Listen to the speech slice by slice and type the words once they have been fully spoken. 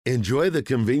Enjoy the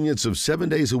convenience of 7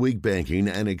 days a week banking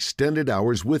and extended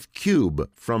hours with Cube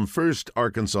from First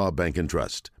Arkansas Bank and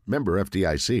Trust. Member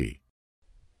FDIC.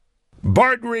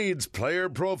 Bart Reid's player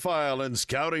profile and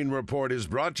scouting report is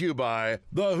brought to you by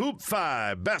the Hoop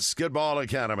 5 Basketball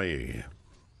Academy.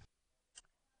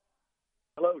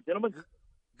 Hello, gentlemen.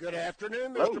 Good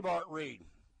afternoon, Hello. Mr. Bart Reid.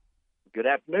 Good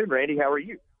afternoon, Randy. How are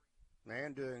you?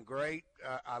 Man, doing great.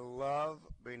 I love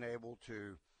being able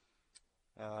to.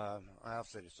 I've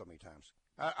said it so many times.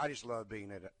 I just love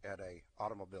being at a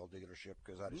automobile dealership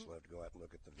because I just love to go out and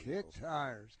look at the vehicles.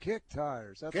 Kick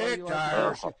tires. That's Kick all you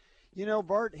tires. Like. You know,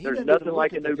 Bart, he There's doesn't nothing even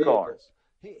like look a at new the car.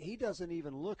 vehicles. He doesn't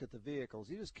even look at the vehicles.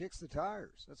 He just kicks the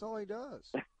tires. That's all he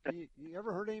does. you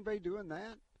ever heard anybody doing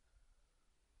that?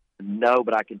 No,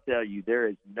 but I can tell you there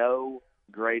is no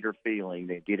greater feeling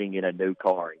than getting in a new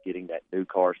car and getting that new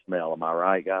car smell. Am I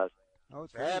right, guys? Oh,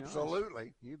 it's very Absolutely.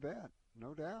 Nice. You bet.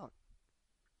 No doubt.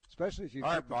 Especially if you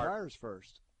All kick right, the Bart. tires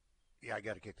first. Yeah, I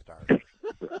got to kick the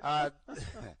tires.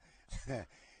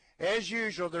 As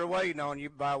usual, they're waiting on you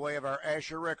by way of our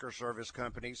Asher Wrecker Service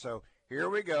Company. So here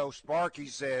we go. Sparky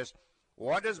says,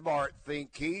 what does Bart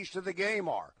think keys to the game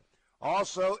are?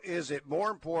 Also, is it more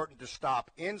important to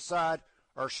stop inside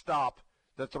or stop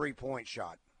the three-point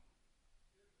shot?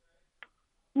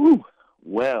 Whew.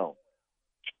 Well,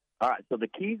 all right, so the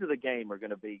keys of the game are going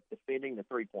to be defending the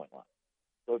three-point line.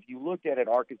 So if you look at it,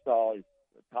 Arkansas is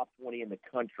the top 20 in the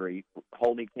country,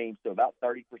 holding teams to about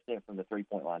 30% from the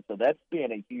three-point line. So that's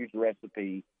been a huge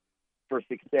recipe for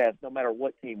success no matter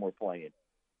what team we're playing.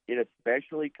 It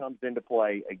especially comes into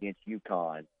play against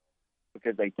UConn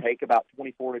because they take about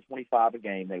 24 to 25 a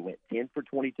game. They went 10 for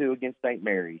 22 against St.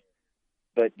 Mary's.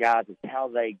 But, guys, it's how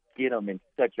they get them in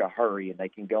such a hurry, and they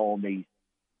can go on these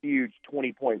huge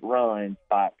 20-point runs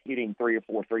by hitting 3 or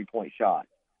 4 three-point shots.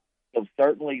 So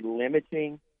certainly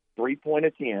limiting three-point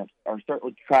attempts, or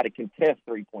certainly try to contest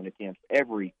three-point attempts,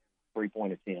 every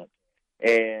three-point attempt.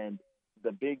 And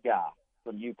the big guy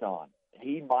from UConn,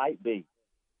 he might be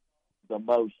the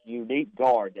most unique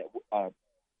guard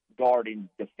in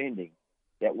defending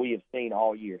that we have seen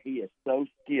all year. He is so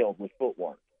skilled with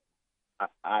footwork.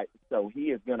 So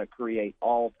he is going to create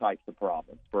all types of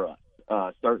problems for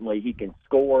us. Certainly he can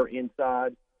score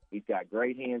inside. He's got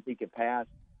great hands. He can pass.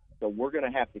 So we're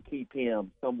going to have to keep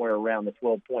him somewhere around the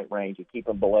 12-point range and keep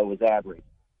him below his average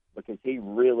because he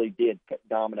really did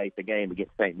dominate the game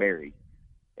against St. Mary's.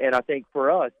 And I think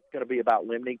for us, it's going to be about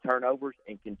limiting turnovers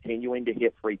and continuing to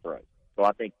hit free throws. So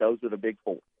I think those are the big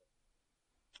four.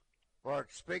 Well,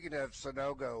 speaking of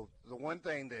Sanogo, the one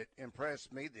thing that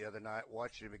impressed me the other night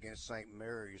watching him against St.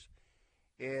 Mary's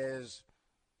is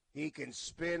he can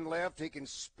spin left, he can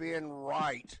spin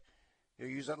right. He'll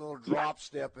use that little drop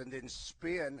step and then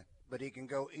spin, but he can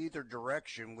go either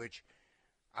direction, which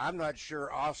I'm not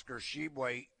sure Oscar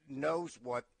Sheboy knows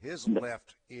what his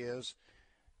left is,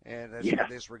 and that's no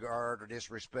disregard or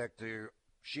disrespect to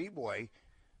Sheboy.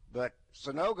 But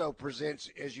Sanogo presents,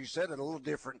 as you said, a little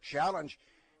different challenge.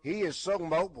 He is so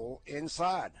mobile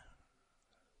inside.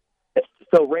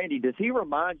 So, Randy, does he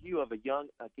remind you of a young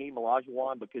Hakeem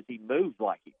Olajuwon because he moves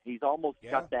like it? He's almost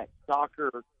got that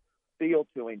soccer feel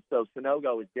to him. So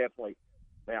Sanogo is definitely,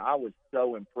 man, I was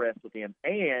so impressed with him.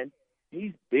 And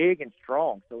he's big and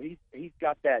strong. So he's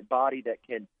got that body that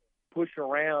can push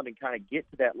around and kind of get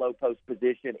to that low post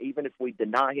position, even if we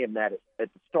deny him that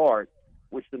at the start,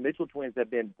 which the Mitchell twins have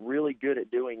been really good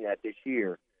at doing that this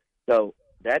year. So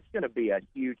that's going to be a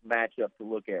huge matchup to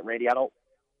look at. Randy,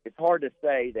 it's hard to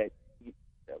say that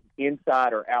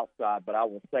inside or outside, but I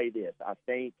will say this. I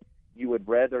think you would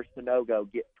rather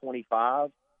Sanogo get 25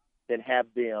 than have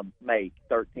them make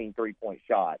 13 three-point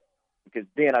shots, because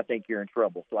then I think you're in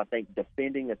trouble. So I think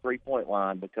defending the three-point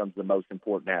line becomes the most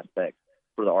important aspect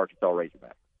for the Arkansas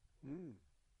Razorbacks.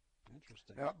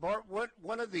 Interesting. Now, Bart,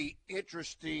 one of the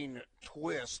interesting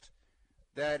twists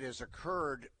that has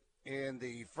occurred in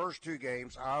the first two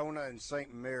games, Iona and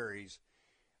St. Mary's,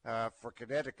 for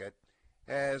Connecticut,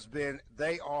 has been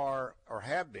they are, or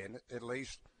have been at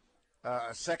least,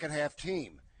 a second-half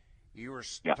team. You were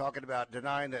talking about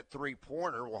denying that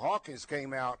three-pointer. Well, Hawkins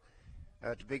came out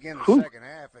to begin the second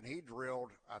half, and he drilled,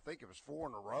 I think it was 4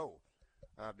 in a row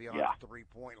beyond the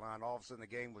three-point line. All of a sudden, the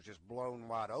game was just blown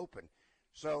wide open.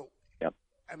 So,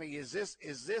 I mean, is this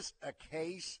a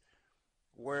case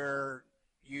where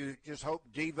you just hope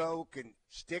Devo can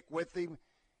stick with him,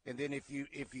 and then if you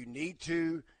need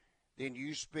to, then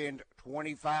you spend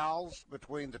 20 fouls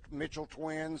between the Mitchell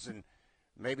twins and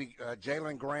maybe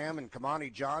Jalen Graham and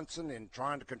Kamani Johnson and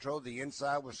trying to control the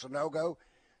inside with Sanogo?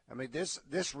 I mean,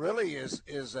 this really is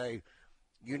a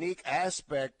unique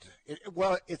aspect.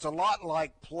 It's a lot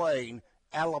like playing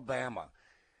Alabama.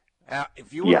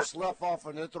 If you want to slough off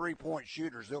on the three-point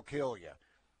shooters, they'll kill you.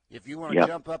 If you want to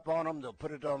jump up on them, they'll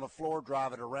put it on the floor,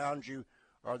 drive it around you,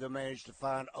 or they'll manage to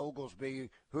find Oglesby,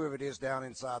 whoever it is, down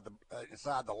inside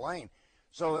the lane.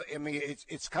 So, I mean,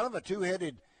 it's kind of a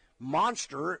two-headed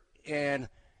monster, and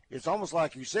it's almost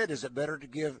like you said, is it better to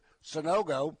give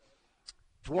Sanogo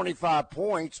 25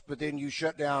 points, but then you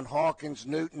shut down Hawkins,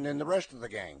 Newton, and the rest of the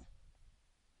game?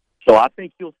 So I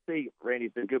think you'll see, Randy,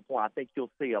 it's a good point. I think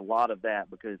you'll see a lot of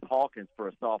that because Hawkins, for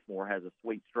a sophomore, has a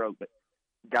sweet stroke. But,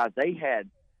 guys, they had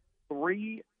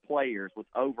 3 players with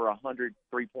over 100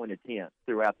 three-point attempts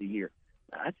throughout the year.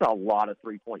 That's a lot of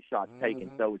three-point shots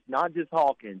taken. So it's not just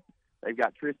Hawkins. They've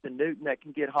got Tristan Newton that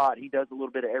can get hot. He does a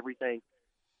little bit of everything.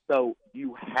 So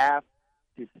you have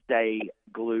to stay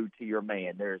glued to your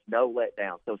man. There's no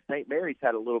letdown. So St. Mary's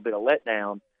had a little bit of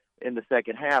letdown in the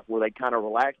second half where they kind of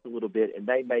relaxed a little bit and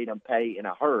they made them pay in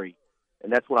a hurry.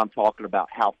 And that's what I'm talking about,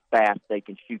 how fast they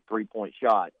can shoot three-point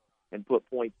shots and put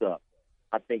points up.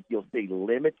 I think you'll see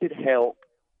limited help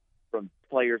from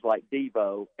players like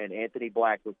Devo and Anthony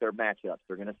Black with their matchups.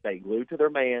 They're going to stay glued to their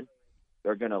man.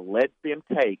 They're going to let them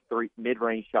take 3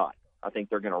 mid-range shots. I think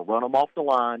they're going to run them off the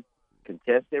line,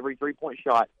 contest every three-point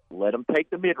shot, let them take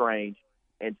the mid-range,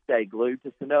 and stay glued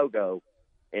to Sanogo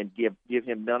and give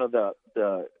him none of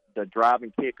the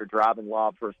driving kick or driving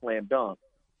lob for a slam dunk.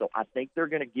 So I think they're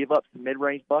going to give up some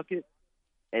mid-range buckets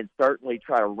and certainly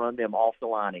try to run them off the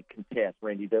line and contest.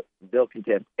 Randy, they'll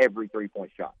contest every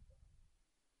three-point shot.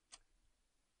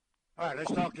 All right,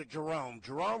 let's talk to Jerome.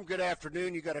 Jerome, good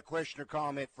afternoon. You got a question or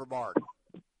comment for Bart?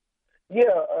 Yeah,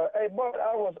 hey, Bart,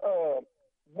 I was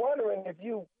wondering if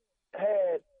you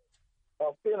had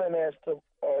a feeling as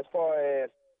far as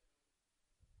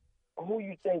who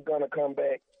you think going to come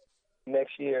back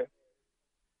next year.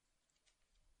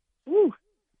 Woo.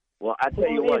 Well, I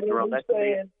tell you what, Jerome, that's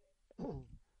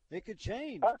it could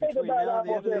change I think between now and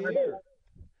the end of every the year. day.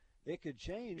 It could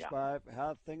change by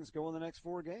how things go in the next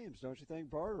 4 games, don't you think,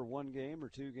 Bart? Or 1 game or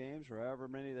 2 games or however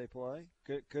many they play?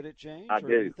 Could it change? I do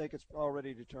you think it's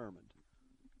already determined?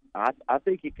 I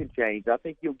think it can change. I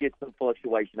think you'll get some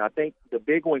fluctuation. I think the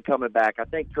big one coming back, I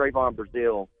think Trayvon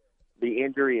Brazile, the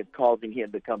injury is causing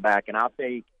him to come back. And I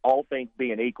think all things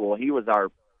being equal, he was our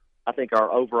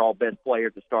overall best player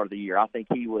at the start of the year. I think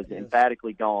he was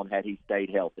emphatically gone had he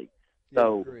stayed healthy.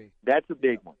 So that's a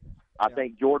big one. I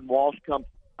think Jordan Walsh comes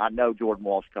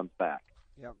back.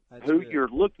 Who you're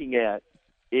looking at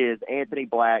is Anthony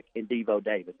Black and Devo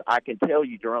Davis. I can tell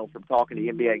you, Jerome, from talking to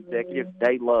NBA executives,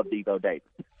 they love Devo Davis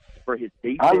for his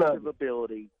defensive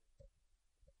ability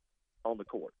on the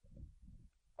court.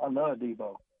 I love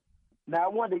Devo. Now, I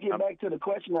wanted to get back to the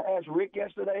question I asked Rick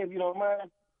yesterday, if you don't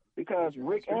mind, because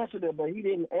Rick answered it, but he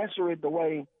didn't answer it the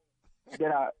way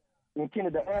that I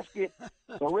intended to ask it.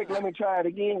 So, Rick, let me try it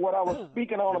again. What I was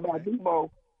speaking on about Devo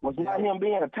was not him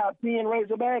being a top 10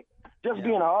 Razorback, just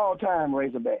being an all-time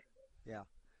Razorback. Yeah,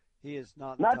 he is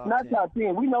not top 10. Top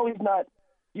 10. We know he's not,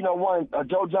 one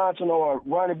Joe Johnson or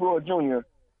Ronnie Brewer Jr.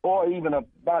 or even a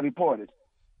Bobby Portis.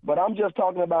 But I'm just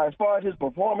talking about as far as his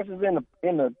performances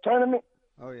in the tournament.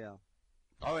 Oh, yeah.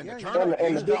 Oh, in the tournament,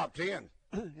 he's top 10.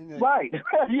 Right.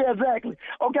 Yeah, exactly.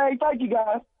 Okay, thank you,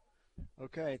 guys.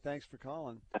 Okay, thanks for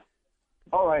calling.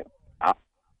 All right.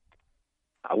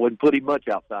 I wouldn't put him much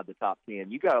outside the top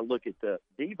 10. You got to look at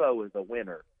Devo is a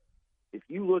winner. If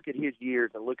you look at his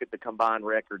years and look at the combined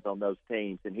records on those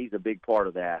teams, and he's a big part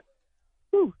of that,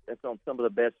 that's on some of the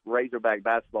best Razorback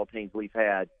basketball teams we've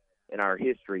had in our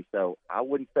history. So I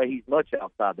wouldn't say he's much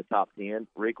outside the top 10.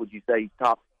 Rick, would you say he's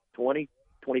top 20,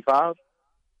 25?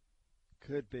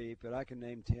 Could be, but I can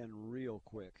name 10 real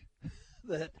quick.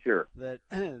 Real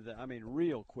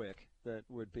quick, that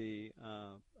would be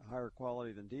higher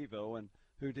quality than Devo, and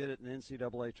who did it in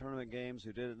NCAA tournament games,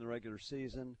 who did it in the regular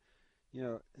season.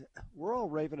 We're all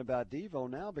raving about Devo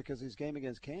now because his game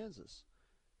against Kansas.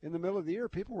 In the middle of the year,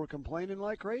 people were complaining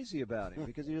like crazy about him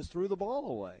because he just threw the ball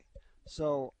away.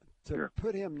 So to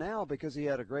put him now because he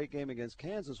had a great game against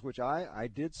Kansas, which I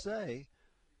did say,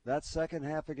 that second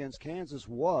half against Kansas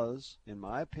was, in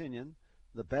my opinion,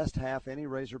 the best half any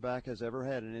Razorback has ever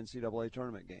had in an NCAA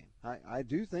tournament game. I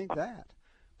do think that.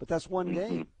 But that's one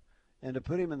game. And to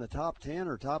put him in the top 10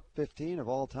 or top 15 of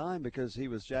all time because he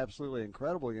was absolutely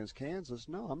incredible against Kansas,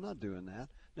 no, I'm not doing that.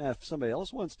 Now, if somebody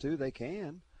else wants to, they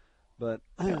can. But,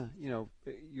 you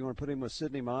want to put him with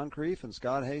Sidney Moncrief and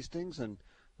Scott Hastings and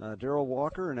Darrell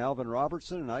Walker and Alvin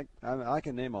Robertson, and I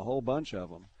can name a whole bunch of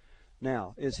them.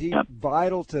 Now, is he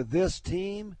vital to this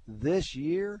team this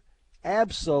year?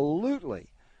 Absolutely.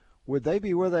 Would they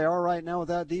be where they are right now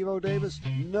without Devo Davis?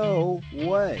 No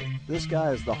way. This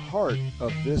guy is the heart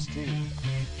of this team.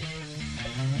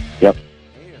 Yep.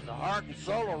 He is the heart heart and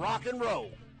soul of rock and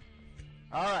roll.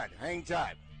 All right, hang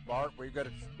tight. Bart, we've got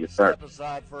to Yes, sir. step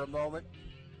aside for a moment.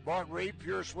 Bart Reid,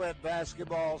 Pure Sweat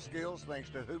basketball skills, thanks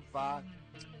to HoopFi.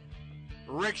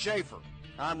 Rick Schaefer.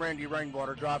 I'm Randy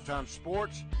Rainwater, Drive Time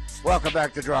Sports. Welcome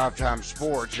back to Drive Time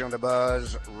Sports here on the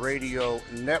Buzz Radio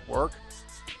Network.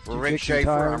 For Rick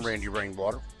Schaefer, I'm Randy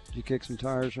Rainwater. Did you kick some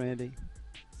tires, Randy?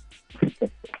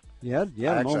 Yeah, a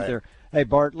moment right. there. Hey,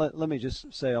 Bart, let me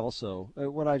just say also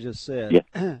what I just said.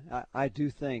 Yeah. I do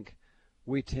think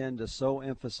we tend to so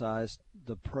emphasize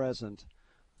the present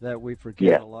that we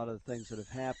forget a lot of the things that have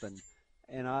happened.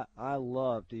 And I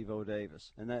love Devo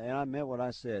Davis. And I meant what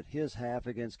I said. His half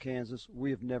against Kansas,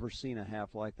 we have never seen a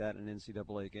half like that in an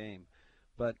NCAA game.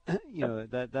 But,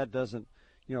 that doesn't,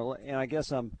 and I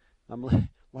guess I'm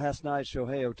last night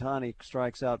Shohei Ohtani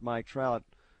strikes out Mike Trout.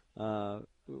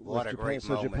 What a great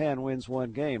so moment. Japan wins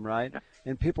one game, right?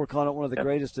 And people are calling it one of the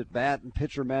greatest at-bat and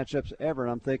pitcher matchups ever.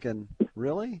 And I'm thinking,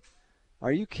 really?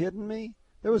 Are you kidding me?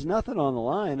 There was nothing on the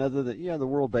line other than, the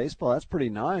World Baseball. That's pretty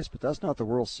nice, but that's not the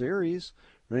World Series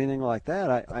or anything like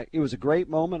that. It was a great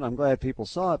moment. I'm glad people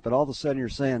saw it, but all of a sudden you're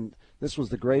saying this was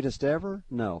the greatest ever?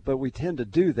 No, but we tend to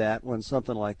do that when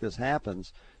something like this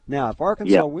happens. Now, if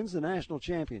Arkansas wins the national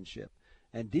championship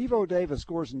and Devo Davis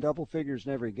scores in double figures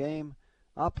in every game,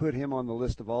 I'll put him on the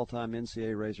list of all-time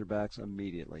NCAA Razorbacks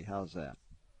immediately. How's that?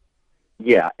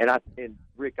 Yeah, and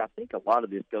Rick, I think a lot of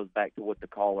this goes back to what the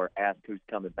caller asked who's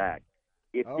coming back.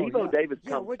 If Devo Davis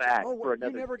comes back for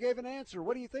another, you never gave an answer.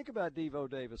 What do you think about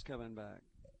Devo Davis coming back?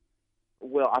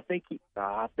 Well, I think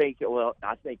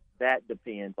that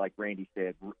depends, like Randy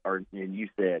said, and you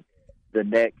said, the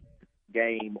next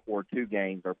game or two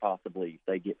games, or possibly if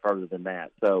they get further than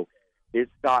that. So his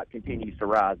stock continues to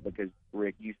rise because,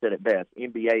 Rick, you said it best.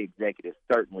 NBA executives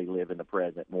certainly live in the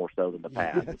present more so than the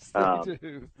past. Yes, they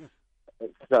do.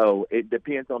 So it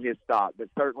depends on his stock. But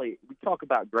certainly, we talk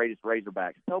about greatest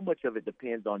Razorbacks. So much of it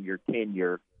depends on your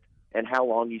tenure and how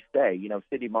long you stay.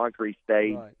 Sidney Moncrief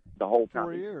stayed the whole time.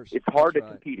 4 years. It's hard to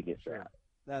compete against that.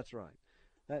 That's right.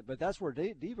 But that's where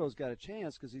Devo's got a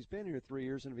chance because he's been here 3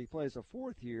 years, and if he plays a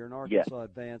fourth year and Arkansas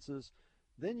advances,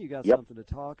 then you got something to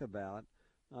talk about.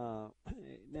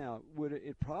 Now,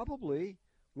 it probably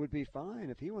would be fine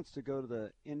if he wants to go to the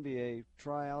NBA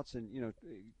tryouts and,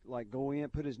 like go in,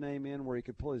 put his name in where he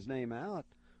could pull his name out.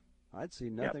 I'd see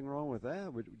nothing wrong with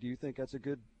that. Do you think that's a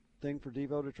good thing for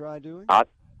Devo to try doing?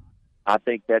 I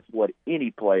think that's what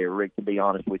any player, Rick, to be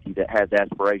honest with you, that has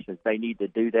aspirations, they need to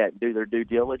do that and do their due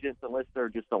diligence unless they're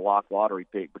just a lock lottery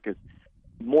pick, because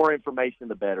the more information,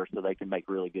 the better, so they can make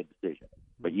really good decisions.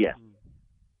 But, yes.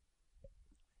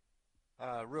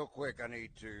 Real quick, I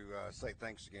need to say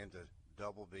thanks again to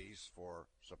Double B's for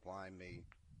supplying me.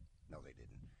 No, they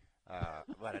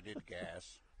didn't. But I did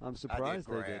gas. I'm surprised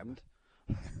they didn't.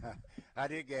 I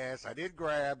did gas. I did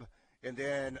grab, and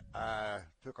then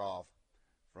took off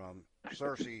from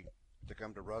Searcy to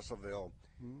come to Russellville,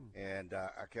 and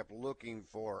I kept looking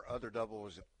for other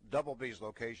Double B's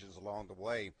locations along the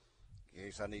way in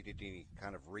case I needed any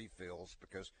kind of refills,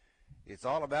 because it's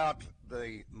all about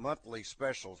the monthly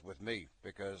specials with me,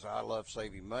 because I love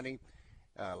saving money.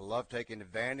 I love taking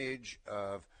advantage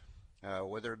of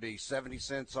whether it be 70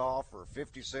 cents off or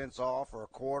 50 cents off or a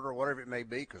quarter, whatever it may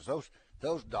be, because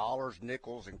those dollars,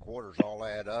 nickels, and quarters all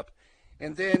add up.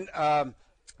 And then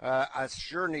I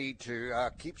sure need to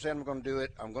keep saying I'm going to do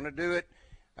it. I'm going to do it.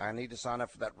 I need to sign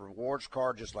up for that rewards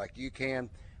card just like you can,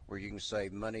 where you can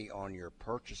save money on your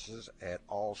purchases at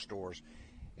all stores.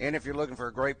 And if you're looking for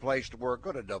a great place to work,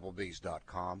 go to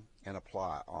doubleb's.com and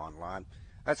apply online.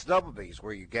 That's Double B's,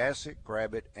 where you gas it,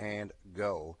 grab it, and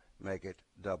go. Make it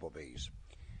Double B's.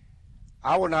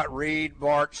 I will not read,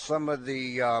 Bart, some of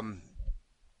the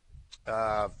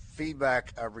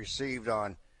feedback I've received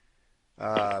on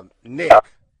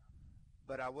Nick,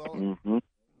 but I will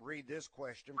read this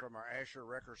question from our Asher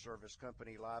Record Service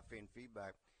Company live feed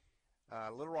feedback.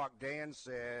 Little Rock Dan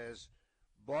says,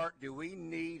 Bart, do we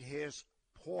need his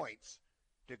points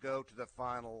to go to the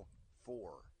Final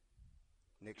Four?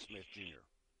 Nick Smith Jr.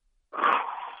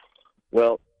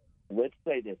 Well, let's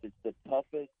say this. It's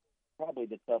probably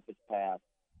the toughest path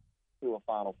to a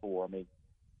Final Four. I mean,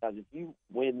 because if you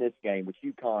win this game, which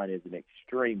UConn is an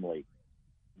extremely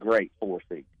great 4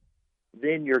 seed,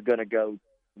 then you're going to go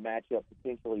match up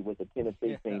potentially with a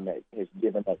Tennessee team that has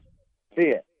given us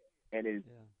fit and is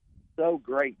so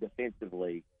great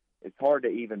defensively. It's hard to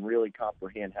even really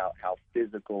comprehend how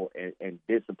physical and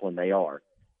disciplined they are.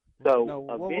 So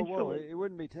eventually, it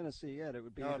wouldn't be Tennessee yet. It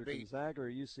would be either Gonzaga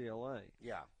or UCLA.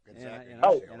 Yeah,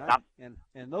 Gonzaga.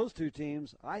 And those two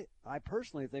teams, I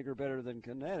personally think are better than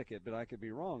Connecticut, but I could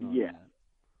be wrong on that.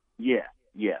 Yeah,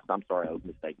 Yes, I'm sorry, I was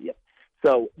mistaken. Yes.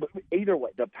 So, but either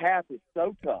way, the path is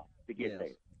so tough to get there.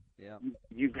 Yeah.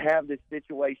 You have this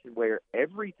situation where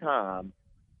every time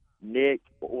Nick,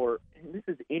 and this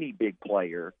is any big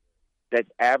player that's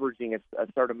averaging a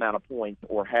certain amount of points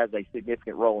or has a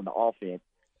significant role in the offense,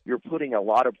 you're putting a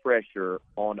lot of pressure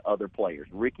on other players.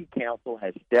 Ricky Council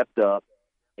has stepped up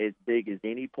as big as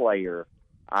any player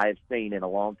I have seen in a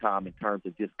long time in terms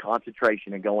of just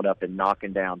concentration and going up and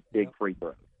knocking down big free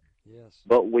throws. Yes.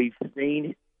 But we've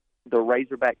seen the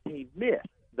Razorback team miss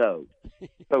those.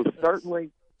 So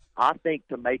certainly I think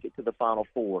to make it to the Final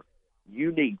Four,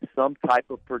 you need some type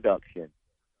of production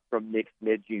from Nick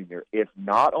Smith Jr. If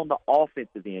not on the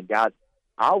offensive end, guys,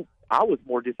 I was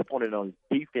more disappointed on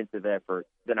his defensive effort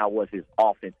than I was his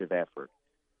offensive effort.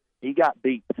 He got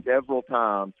beat several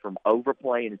times from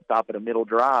overplaying and stopping a middle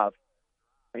drive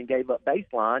and gave up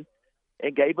baseline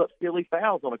and gave up silly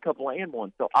fouls on a couple of and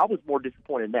ones. So I was more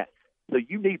disappointed in that. So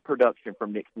you need production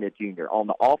from Nick Smith Jr. on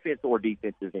the offense or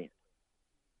defensive end.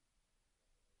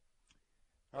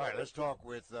 All right, let's talk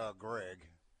with Greg.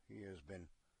 He has been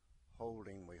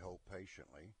holding, we hope,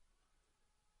 patiently.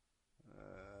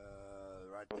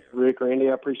 Right there. Rick, Randy,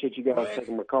 I appreciate you guys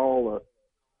taking my call.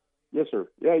 Yes, sir.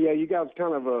 Yeah, you guys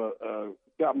kind of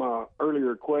got my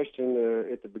earlier question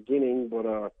at the beginning,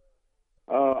 but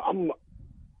I'm,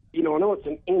 I know it's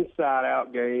an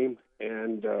inside-out game,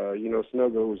 and,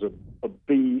 Sunogo is a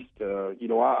beast.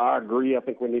 I agree. I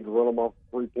think we need to run them off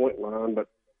the three-point line, but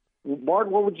Bart,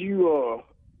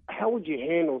 how would you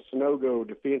handle Sunogo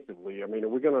defensively? I mean, are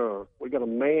we gonna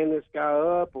man this guy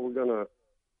up, or we're gonna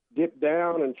dip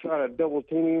down and try to double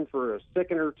team him for a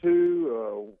second or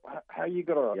two? How you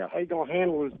gonna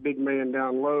handle this big man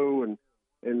down low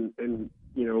and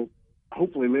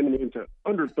hopefully limit him to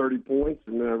under 30 points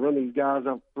and run these guys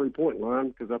off the 3-point line,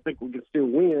 because I think we can still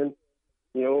win.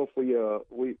 If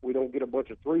we don't get a bunch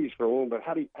of threes from him. But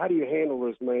how do you handle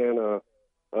this man?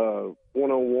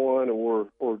 One-on-one or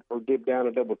dip down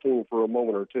a double team for a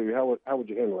moment or two? How would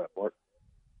you handle that, Bart?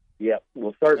 Yeah,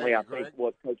 well, certainly I think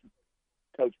what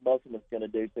Coach Musselman's going to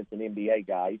do, since an NBA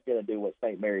guy, he's going to do what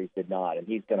St. Mary's did not, and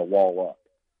he's going to wall up.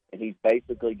 And he's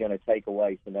basically going to take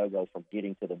away Sunogo from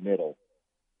getting to the middle.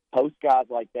 Post guys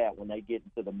like that, when they get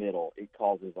into the middle, it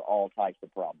causes all types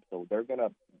of problems. So they're going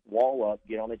to wall up,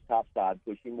 get on his top side,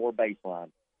 pushing more baseline.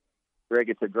 Greg,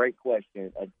 it's a great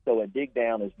question. So a dig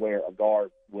down is where a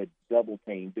guard would double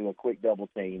team, do a quick double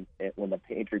team when the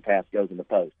entry pass goes in the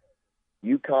post.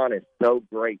 UConn is so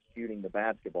great shooting the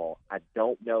basketball. I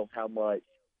don't know how much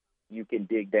you can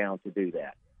dig down to do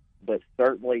that. But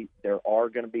certainly there are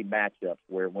going to be matchups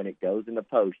where when it goes in the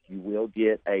post, you will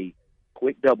get a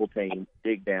quick double team,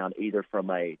 dig down, either from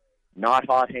a not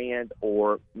hot hand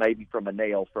or maybe from a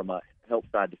nail from a help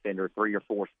side defender, 3 or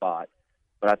 4 spot.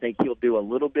 But I think he'll do a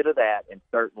little bit of that and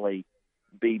certainly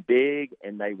be big,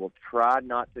 and they will try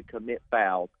not to commit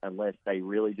fouls unless they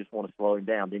really just want to slow him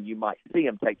down. Then you might see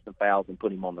him take some fouls and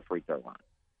put him on the free throw line.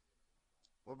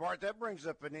 Well, Bart, that brings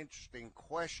up an interesting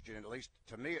question, at least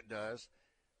to me it does.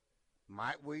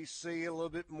 Might we see a little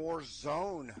bit more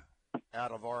zone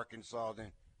out of Arkansas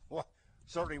than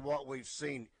certainly what we've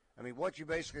seen? I mean, what you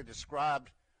basically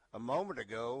described a moment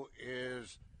ago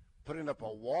is putting up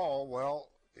a wall. Well,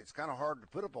 it's kind of hard to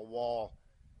put up a wall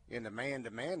in the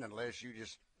man-to-man unless you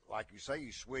just, like you say,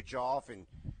 you switch off and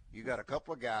you got a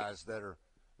couple of guys that are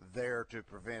there to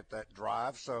prevent that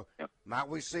drive. So might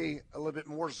we see a little bit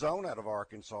more zone out of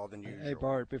Arkansas than usual? Hey,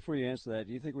 Bart, before you answer that,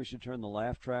 do you think we should turn the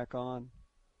laugh track on?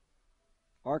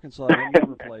 Arkansas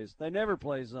they never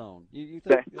play zone. You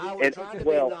think I was trying to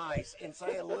be nice and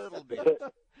say a little bit.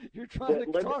 You're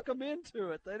trying to talk them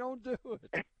into it. They don't do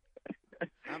it.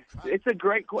 It's a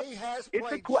great question. He has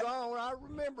played zone. I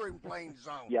remember him playing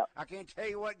zone. Yeah. I can't tell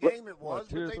you what game it was.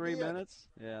 2 or 3 minutes?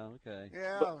 Yeah, okay.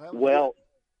 Yeah.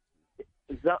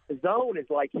 Zone is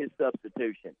like his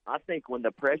substitution. I think when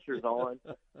the pressure's on,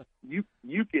 you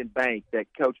can bank that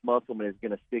Coach Musselman is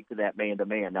going to stick to that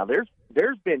man-to-man. Now,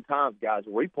 there's been times, guys,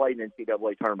 where we played an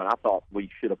NCAA tournament, I thought we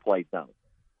should have played zone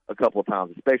a couple of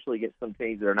times, especially against some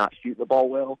teams that are not shooting the ball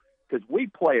well, because we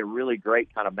play a really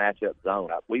great kind of matchup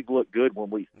zone. We've looked good when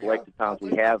we select the times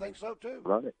we have. I think so, too.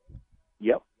 Run it.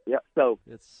 Yep. So,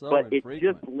 but it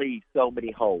just leaves so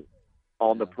many holes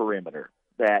on the perimeter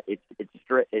that it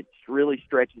really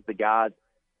stretches the guys,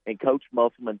 and Coach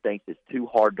Musselman thinks it's too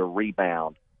hard to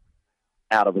rebound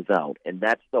out of the zone, and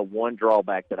that's the one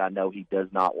drawback that I know he does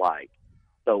not like.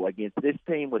 So against this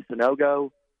team with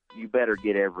Sunogo, you better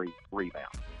get every rebound.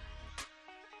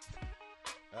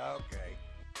 Okay.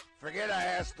 Forget I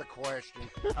asked the question.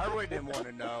 I really didn't want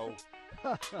to know.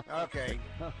 Okay.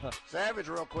 Savage,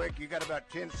 real quick, you got about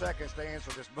 10 seconds to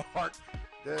answer this, Bart.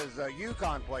 Does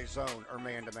UConn play zone or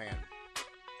man-to-man?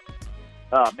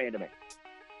 Man-to-man.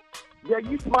 Yeah,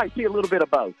 you might see a little bit of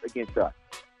both against us.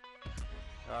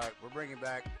 All right, we're bringing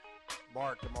back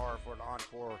Bart tomorrow for an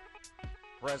encore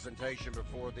presentation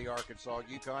before the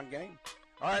Arkansas-UConn game.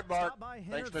 All right, Bart. Stop by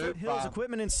Thanks Hennard to Foothills Bob.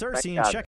 Equipment in Searcy Thanks, and guys. check